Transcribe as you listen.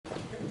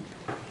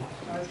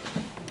slides.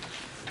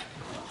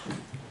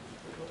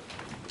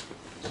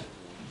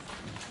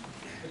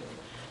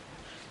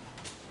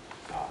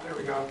 There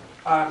we go.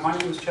 My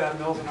name is Chad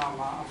Mills, and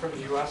I'm from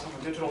the U.S. I'm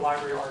a digital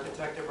library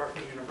architect at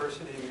Rutgers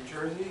University in New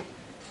Jersey,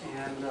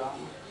 and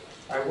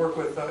I work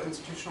with an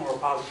institutional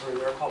repository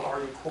there called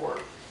RUcore.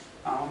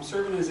 I'm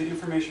serving as the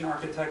information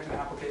architect and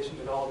application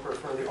developer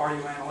for the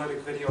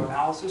RUanalytic video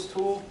analysis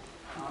tool.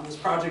 This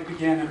project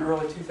began in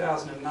early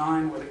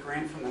 2009 with a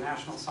grant from the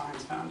National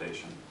Science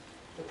Foundation.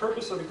 The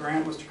purpose of the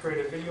grant was to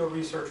create a video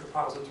research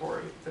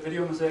repository. The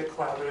Video Mosaic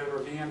Collaborative, or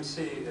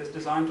VMC, is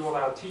designed to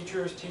allow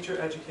teachers,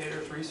 teacher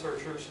educators,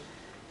 researchers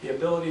the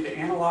ability to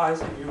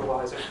analyze and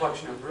utilize a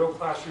collection of real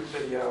classroom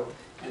video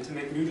and to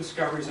make new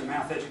discoveries in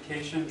math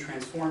education,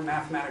 transform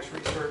mathematics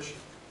research,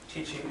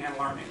 teaching, and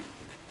learning.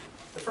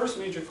 The first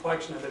major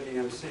collection of the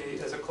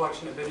VMC is a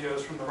collection of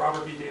videos from the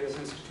Robert B. Davis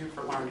Institute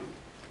for Learning.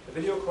 The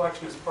video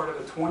collection is part of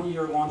a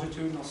 20-year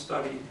longitudinal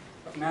study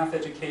of math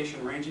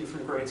education ranging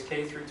from grades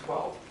K through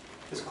 12.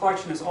 This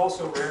collection is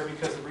also rare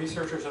because the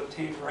researchers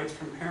obtained rights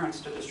from parents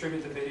to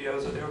distribute the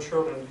videos of their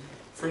children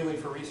freely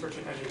for research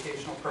and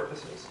educational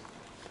purposes.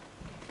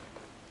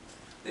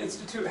 The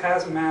Institute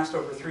has amassed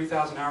over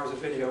 3,000 hours of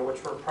video,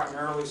 which were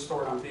primarily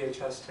stored on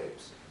VHS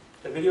tapes.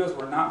 The videos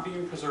were not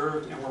being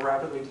preserved and were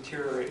rapidly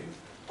deteriorating.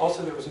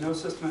 Also, there was no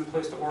system in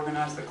place to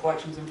organize the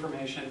collection's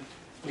information,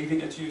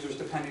 leaving its users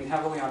depending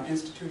heavily on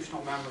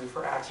institutional memory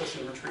for access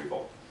and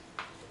retrieval.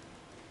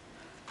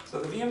 So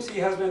the VMC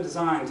has been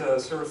designed to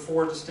serve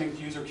 4 distinct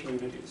user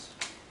communities.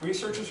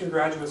 Researchers and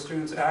graduate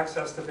students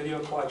access the video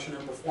collection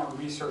and perform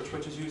research,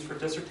 which is used for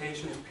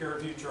dissertations,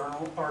 peer-reviewed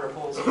journal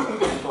articles,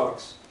 and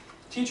books.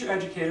 Teacher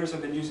educators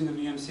have been using the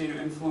VMC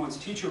to influence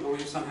teacher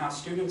beliefs on how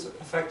students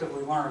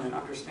effectively learn and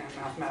understand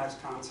mathematics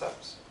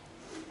concepts.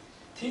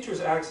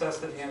 Teachers access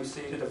the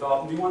VMC to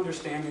develop new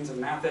understandings of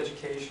math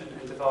education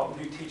and develop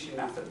new teaching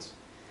methods.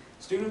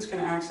 Students can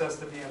access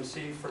the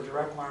VMC for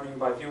direct learning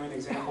by viewing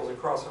examples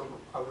across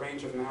a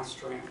range of math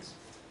strands.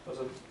 There's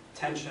a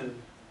tension,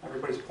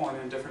 everybody's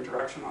pointing in a different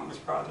direction on this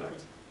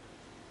project.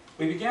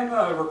 We began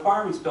the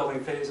requirements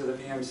building phase of the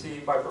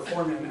VMC by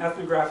performing an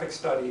ethnographic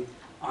study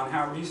on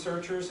how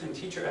researchers and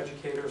teacher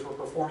educators were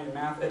performing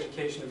math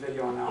education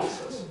video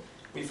analysis.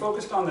 We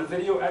focused on the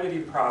video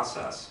editing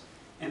process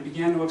and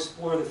began to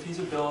explore the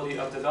feasibility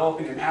of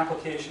developing an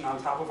application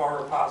on top of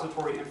our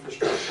repository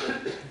infrastructure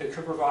that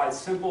could provide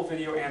simple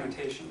video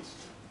annotations.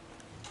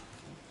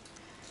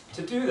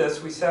 To do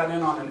this, we sat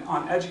in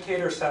on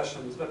educator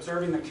sessions,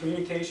 observing the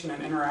communication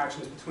and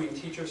interactions between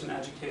teachers and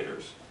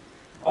educators.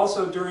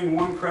 Also, during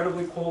one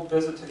incredibly cold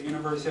visit to the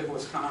University of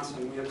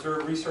Wisconsin, we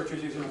observed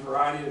researchers using a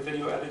variety of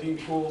video editing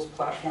tools,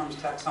 platforms,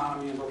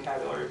 taxonomy, and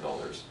vocabulary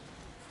builders.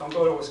 Don't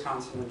go to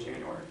Wisconsin in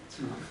January. It's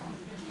not fun.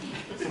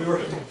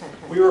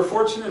 We were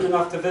fortunate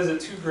enough to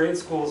visit 2 grade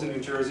schools in New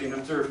Jersey and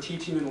observe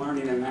teaching and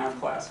learning in math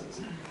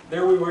classes.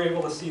 There we were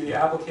able to see the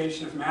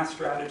application of math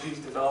strategies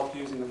developed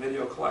using the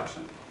video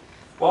collection.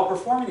 While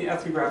performing the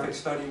ethnographic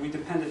study, we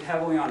depended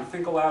heavily on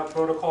think aloud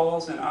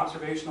protocols and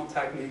observational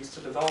techniques to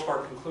develop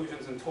our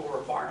conclusions and tool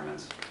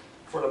requirements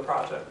for the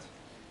project.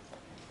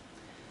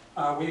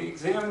 We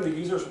examined the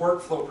user's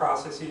workflow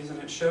processes, and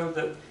it showed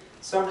that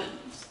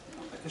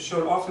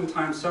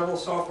oftentimes several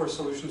software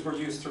solutions were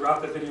used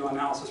throughout the video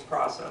analysis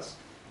process.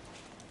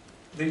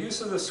 The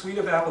use of the suite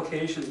of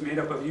applications made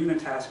up of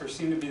unitaskers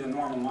seemed to be the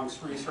norm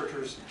amongst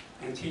researchers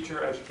and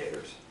teacher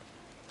educators.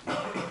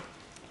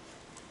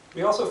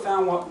 We also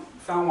found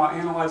while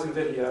analyzing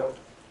video,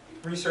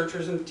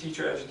 researchers and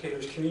teacher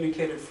educators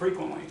communicated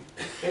frequently.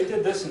 They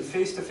did this in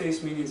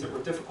face-to-face meetings that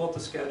were difficult to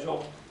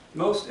schedule.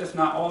 Most, if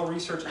not all,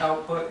 research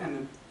output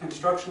and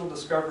instructional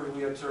discovery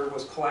we observed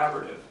was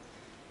collaborative.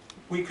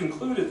 We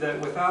concluded that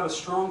without a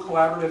strong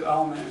collaborative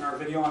element in our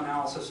video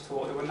analysis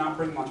tool, it would not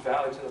bring much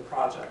value to the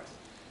project.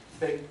 If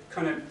they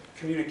couldn't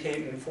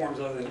communicate in forms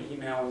other than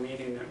email and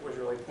meeting, it was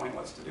really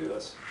pointless to do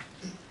this.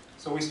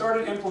 So we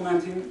started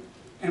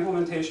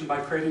implementation by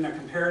creating a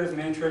comparative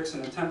matrix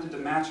and attempted to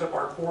match up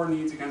our core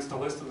needs against a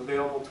list of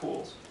available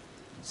tools.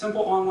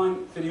 Simple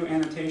online video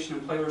annotation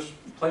and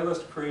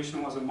playlist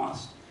creation was a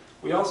must.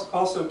 We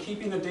also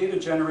keeping the data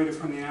generated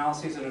from the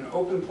analyses in an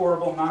open,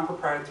 portable,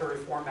 non-proprietary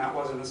format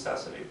was a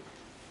necessity.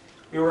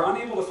 We were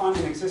unable to find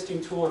an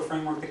existing tool or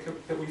framework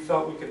that we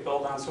felt we could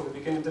build on, so we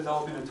began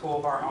developing a tool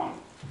of our own.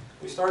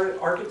 We started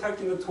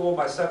architecting the tool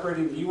by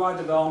separating the UI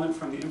development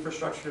from the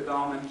infrastructure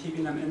development,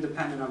 keeping them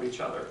independent of each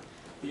other.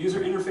 The user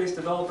interface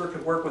developer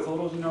could work with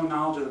little to no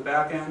knowledge of the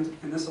back end,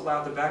 and this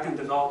allowed the back end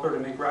developer to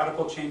make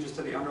radical changes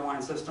to the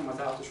underlying system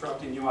without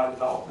disrupting UI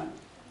development.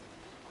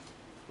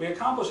 We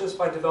accomplished this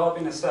by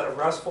developing a set of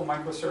RESTful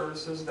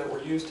microservices that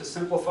were used to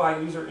simplify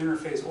user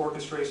interface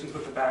orchestrations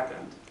with the back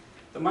end.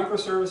 The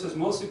microservices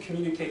mostly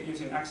communicate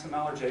using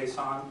XML or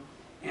JSON,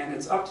 and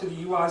it's up to the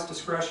UI's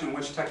discretion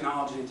which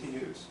technology to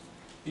use.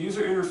 The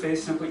user interface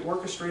simply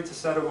orchestrates a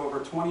set of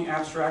over 20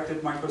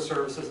 abstracted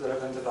microservices that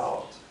have been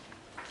developed.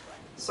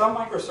 Some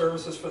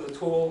microservices for the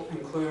tool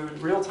include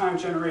real-time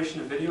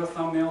generation of video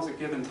thumbnails at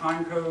given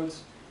time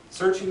codes,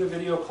 searching the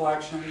video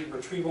collection,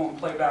 retrieval and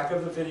playback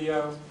of the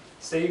video,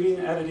 saving,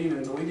 editing,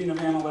 and deleting of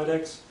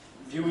analytics,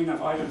 viewing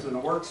of items in the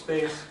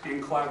workspace,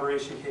 and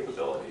collaboration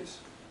capabilities.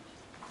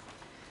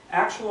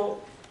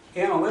 Actual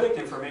analytic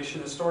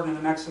information is stored in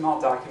an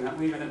XML document,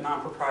 leaving it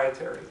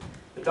non-proprietary.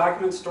 The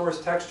document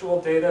stores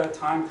textual data,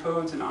 time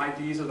codes, and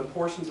IDs of the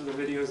portions of the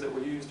videos that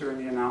were used during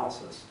the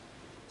analysis.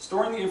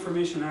 Storing the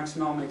information in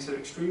XML makes it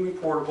extremely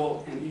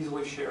portable and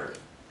easily shared.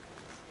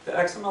 The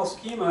XML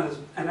schema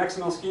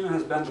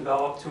has been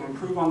developed to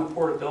improve on the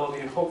portability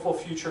and hopeful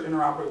future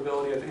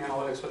interoperability of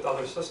analytics with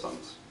other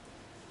systems.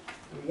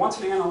 And once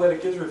an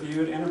analytic is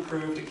reviewed and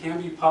approved, it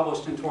can be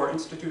published into our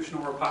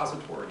institutional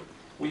repository.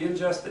 We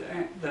ingest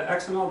the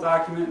XML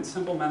document and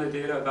simple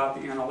metadata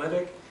about the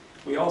analytic.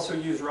 We also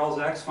use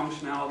RELS-X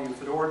functionality in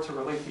Fedora to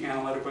relate the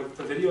analytic with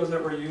the videos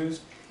that were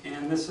used,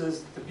 and this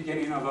is the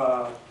beginning of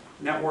a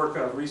network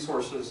of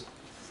resources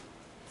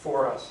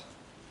for us.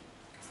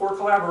 For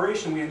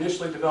collaboration, we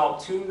initially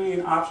developed two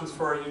main options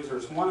for our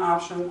users. One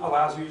option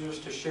allows users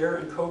to share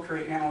and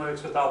co-create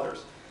analytics with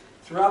others.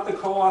 Throughout the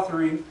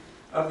co-authoring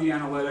of the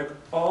analytic,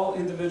 all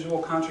individual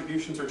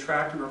contributions are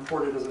tracked and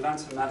reported as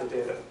events and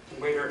metadata,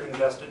 and later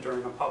ingested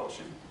during the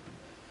publishing.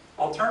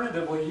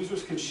 Alternatively,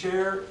 users can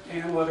share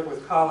analytic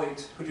with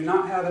colleagues who do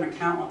not have an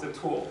account with the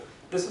tool.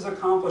 This is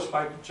accomplished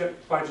by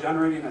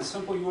generating a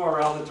simple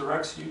URL that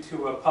directs you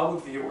to a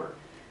public viewer.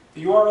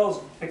 The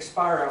URLs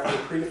expire after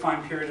a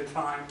predefined period of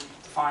time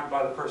defined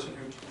by the person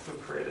who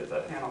created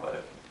the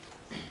analytic.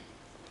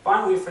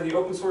 Finally, for the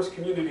open source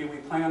community, we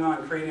plan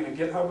on creating a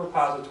GitHub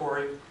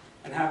repository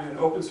and having an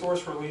open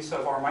source release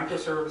of our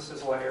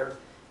microservices layer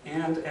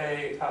and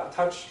a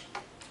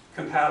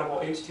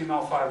touch-compatible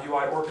HTML5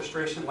 UI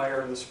orchestration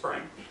layer in the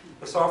spring.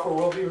 The software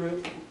will be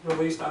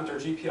released under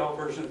GPL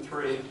version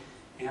 3,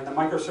 and the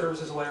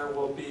microservices layer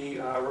will be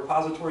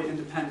repository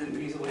independent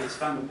and easily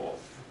extendable.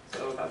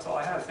 So that's all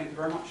I have. Thank you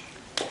very much.